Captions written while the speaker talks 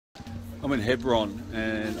I'm in Hebron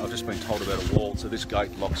and I've just been told about a wall. So this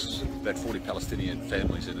gate locks about 40 Palestinian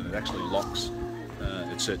families in, and it actually locks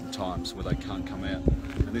at certain times where they can't come out.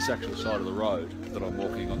 And this actual side of the road that I'm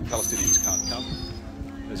walking on, Palestinians can't come.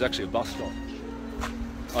 There's actually a bus stop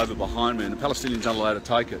over behind me, and the Palestinians aren't allowed to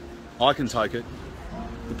take it. I can take it.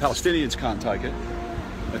 The Palestinians can't take it.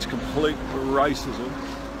 It's complete racism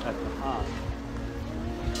at the heart.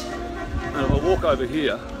 And if I walk over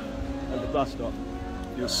here at the bus stop,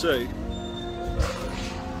 you'll see.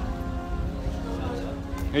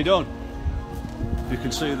 How you doing? You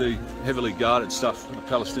can see the heavily guarded stuff from the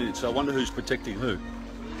Palestinians. So I wonder who's protecting who.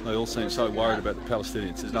 They all seem so worried about the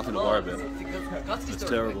Palestinians. There's nothing to worry about. It's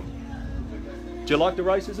terrible. Do you like the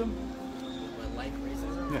racism? I like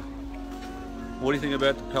racism. Yeah. What do you think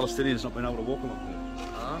about the Palestinians not being able to walk along there?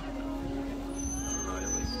 I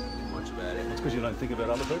don't really think much about it. It's because you don't think about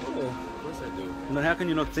other people? Or? Of course I do. And then how can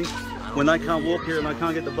you not think when they can't walk here and they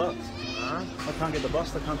can't get the bus? Huh? They can't get the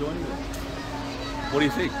bus, they can't do anything. What do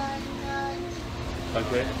you think?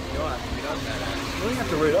 Okay. You don't have to read up that. You don't have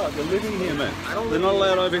to read up. You're living here, man. They're not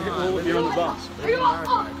allowed over here. Oh, you're on the bus. I'm American.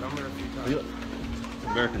 I come here a few times.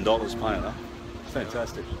 American dollars paying, huh?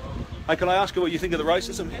 Fantastic. Hey, can I ask you what you think of the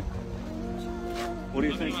racism here? What do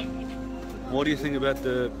you think? What do you think about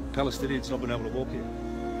the Palestinians not being able to walk here?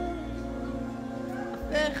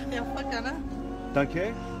 Don't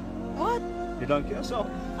care? What? You don't care? So,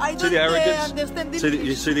 I see don't the arrogance? understand this.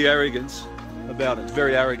 You see the arrogance about it. It's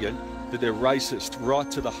very arrogant that they're racist right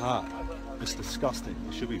to the heart. It's disgusting.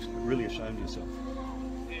 You should be really ashamed of yourself.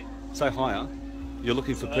 Say hi, huh? You're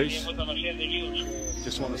looking for peace?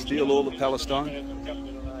 Just want to steal all of Palestine?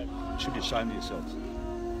 You should be ashamed of yourselves.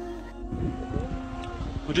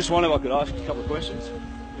 I just wonder if I could ask you a couple of questions.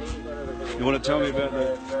 You want to tell me about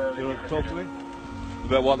you want to talk to me?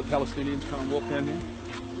 About why the Palestinians can't walk down here?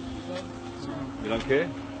 You don't care?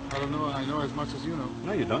 I don't know. I know as much as you know.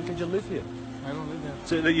 No, you don't, because you live here. I don't live there.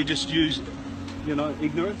 So that you just use, you know,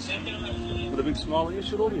 ignorance with a big smile. You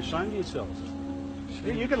should all be ashamed of yourselves.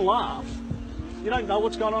 You can laugh. You don't know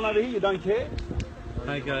what's going on over here. You don't care.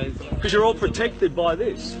 Hi guys. Because you're all protected by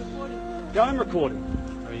this. Go home recording.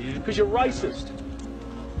 Are you? Because you're racist.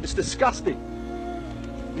 It's disgusting.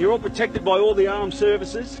 You're all protected by all the armed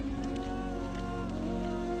services.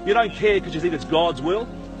 You don't care because you think it's God's will.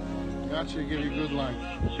 Actually, give you a good line.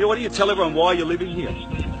 Yeah, why don't you tell everyone why you're living here?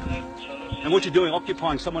 And what you're doing,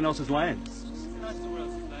 occupying someone else's land.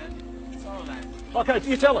 It's our land. Okay,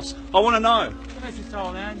 you tell us. I want to know. It's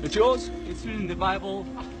our land. It's yours? It's written in the Bible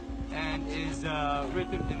and is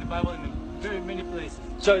written in the Bible in very many places.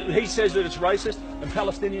 So he says that it's racist and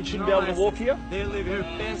Palestinians shouldn't be able to walk here? They live here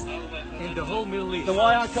best in the whole Middle East. Then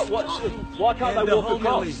why can't they walk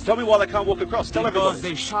across? Tell me why they can't walk across. Tell because everybody.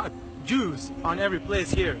 they shot Jews on every place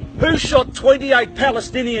here. Who shot 28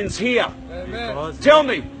 Palestinians here? Because Tell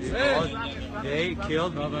me. they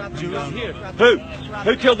killed Jews here. Who?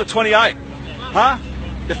 Who killed the 28? Huh?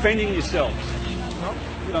 Defending yourselves.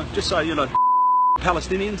 You know, just say, you know,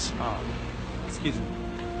 Palestinians. Oh, excuse me.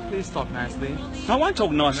 Please talk nicely. I won't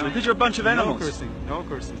talk nicely because you're a bunch of animals. No cursing. No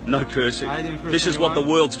cursing. No cursing. I didn't curse This is what the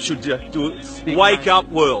anyone. world should do. Speak Wake nice. up,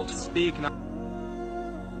 world. Speak now.